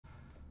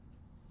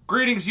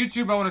Greetings,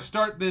 YouTube. I want to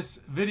start this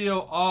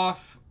video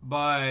off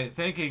by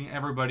thanking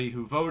everybody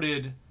who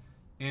voted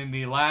in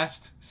the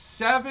last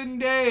 7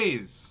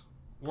 days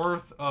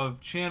worth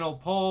of channel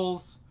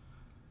polls.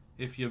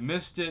 If you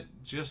missed it,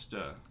 just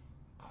a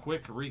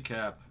quick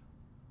recap.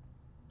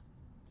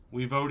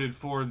 We voted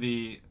for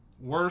the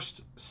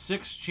worst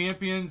 6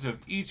 champions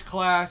of each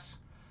class.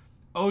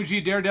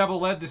 OG Daredevil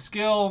led the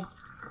skill.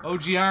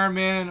 OG Iron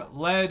Man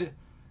led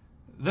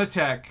the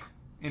tech.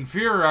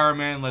 Inferior Iron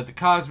Man led the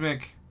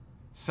cosmic.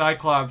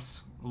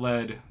 Cyclops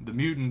led the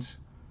mutant.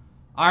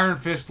 Iron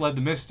Fist led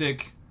the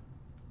mystic.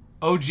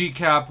 OG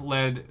Cap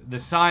led the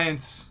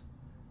science.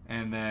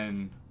 And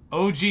then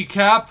OG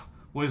Cap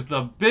was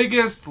the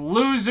biggest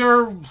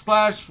loser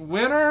 /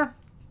 winner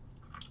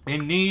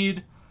in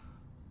need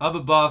of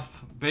a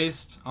buff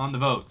based on the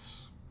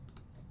votes.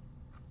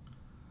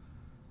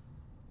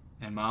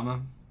 And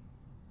Mama?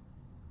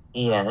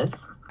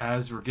 Yes?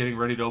 As we're getting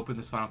ready to open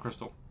this final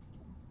crystal,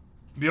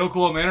 the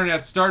Oklahoma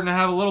internet's starting to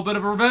have a little bit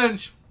of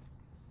revenge.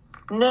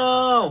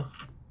 No!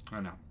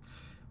 I know.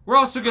 We're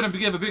also going to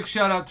give a big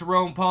shout out to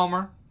Rome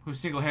Palmer, who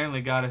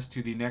single-handedly got us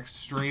to the next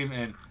stream.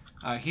 And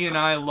he and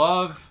I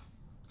love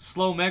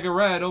slow Mega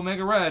Red.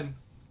 Omega Red.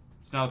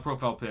 It's now a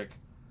profile pic.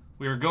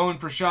 We are going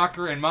for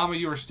Shocker, and Mama,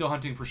 you are still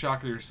hunting for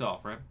Shocker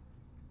yourself, right?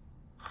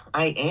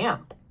 I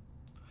am.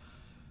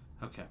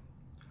 Okay.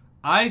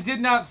 I did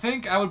not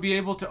think I would be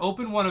able to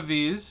open one of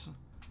these,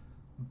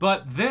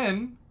 but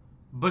then,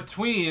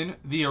 between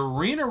the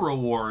arena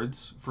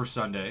rewards for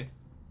Sunday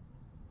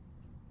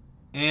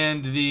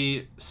and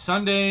the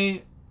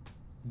Sunday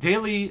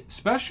daily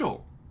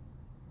special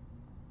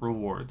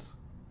rewards,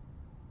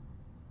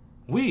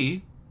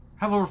 we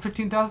have over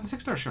 15,000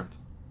 6-star shards.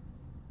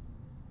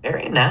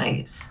 Very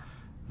nice.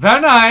 Very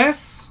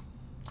nice.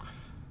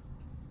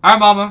 Our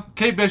Mama,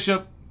 Kate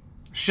Bishop,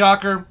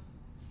 Shocker,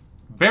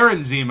 Baron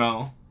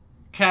Zemo,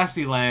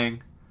 Cassie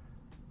Lang,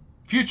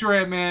 Future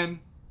Ant-Man.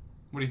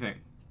 What do you think?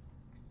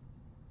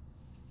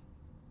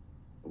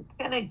 I'm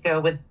gonna go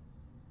with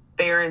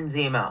Baron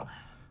Zemo.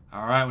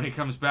 All right, when he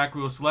comes back,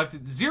 we will select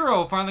it.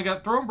 Zero finally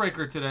got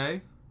Thronebreaker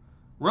today.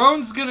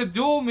 Roan's gonna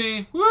duel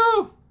me.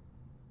 Woo!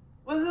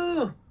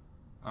 Woohoo!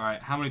 All right,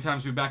 how many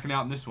times are we backing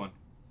out in this one?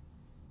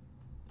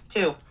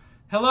 2.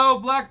 Hello,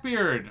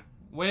 Blackbeard.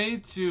 Way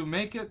to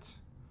make it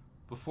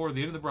before the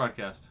end of the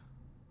broadcast.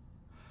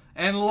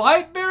 And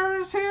Lightbearer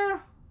is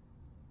here?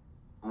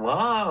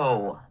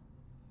 Whoa.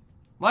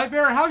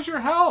 Lightbearer, how's your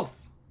health?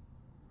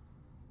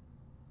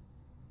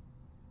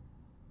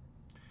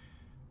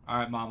 All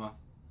right, Mama.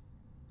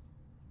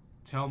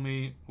 Tell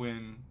me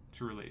when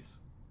to release.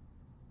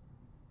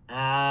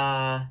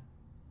 No.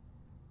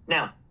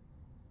 All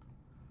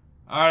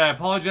right, I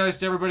apologize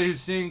to everybody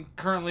who's seeing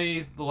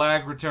currently the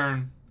lag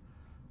return.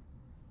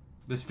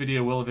 This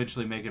video will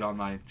eventually make it on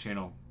my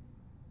channel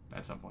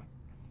at some point.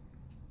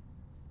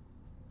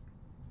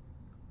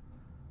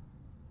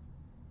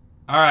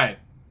 All right.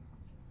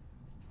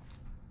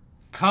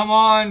 Come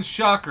on,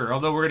 Shocker.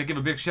 Although we're going to give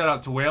a big shout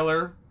out to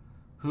Whaler,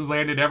 who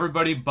landed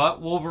everybody but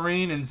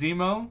Wolverine and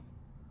Zemo,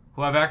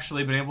 who I've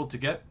actually been able to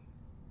get.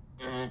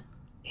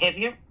 Have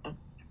you?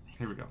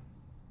 Here we go.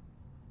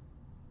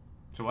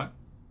 So what?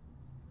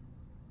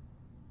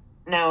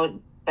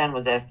 No, Ben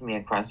was asking me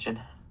a question.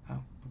 Oh,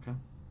 okay.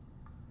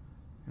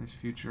 There's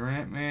Future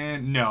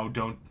Ant-Man. No,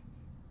 don't.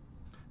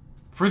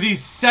 For the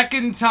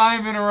second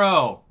time in a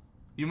row,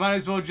 you might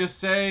as well just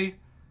say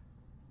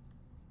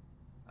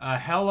a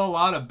hell of a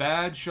lot of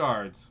bad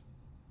shards.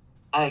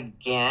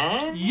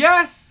 Again?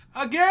 Yes!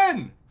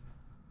 Again!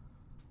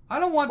 I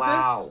don't want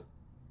Wow. this.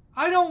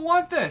 I don't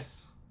want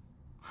this.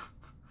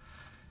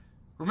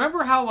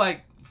 Remember how,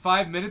 like,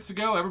 5 minutes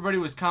ago, everybody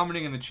was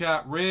commenting in the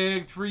chat,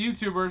 rigged for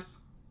YouTubers?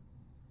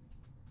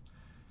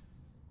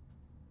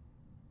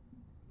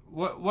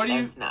 What do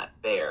you... That's not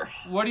fair.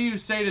 What do you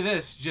say to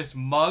this? Just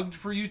mugged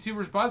for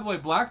YouTubers? By the way,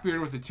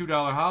 Blackbeard with the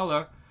 $2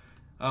 holla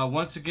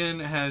once again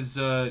has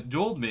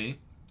dueled me,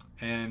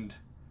 and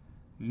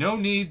no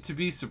need to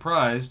be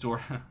surprised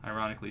or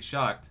ironically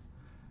shocked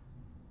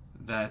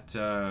that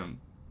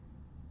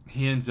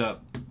he ends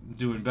up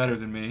doing better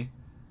than me.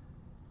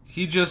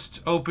 He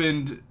just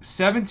opened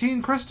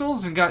 17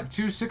 crystals and got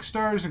 2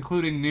 6-stars,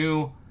 including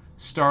new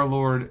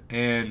Star-Lord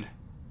and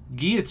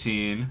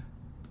Guillotine.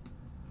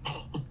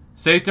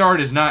 Satard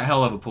is not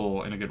hell of a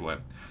pull in a good way.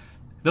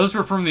 Those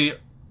were from the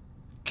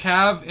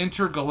Cav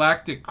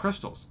Intergalactic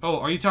Crystals. Oh,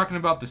 are you talking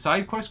about the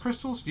side quest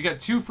crystals? You got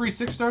 2 free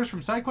 6-stars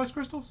from side quest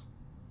crystals?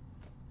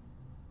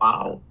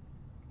 Wow.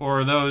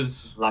 Or are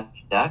those...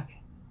 Lucky duck?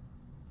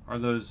 Are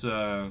those,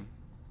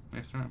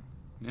 next round?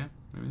 Yeah,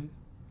 maybe.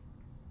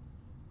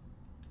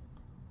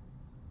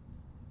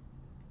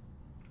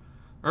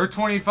 Earth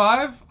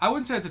 25? I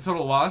wouldn't say it's a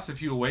total loss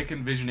if you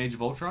awaken Vision Age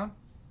of Ultron.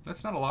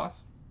 That's not a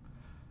loss.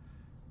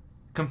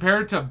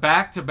 Compared to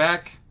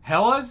back-to-back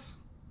Hellas?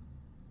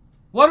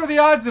 What are the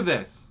odds of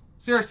this?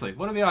 Seriously,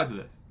 what are the odds of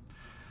this?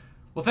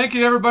 Well, thank you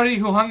to everybody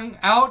who hung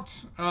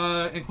out,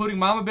 including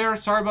Mama Bear.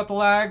 Sorry about the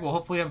lag. We'll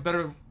hopefully have a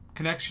better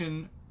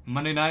connection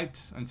Monday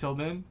night. Until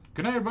then,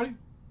 good night, everybody.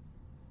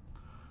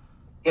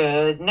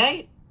 Good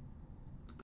night.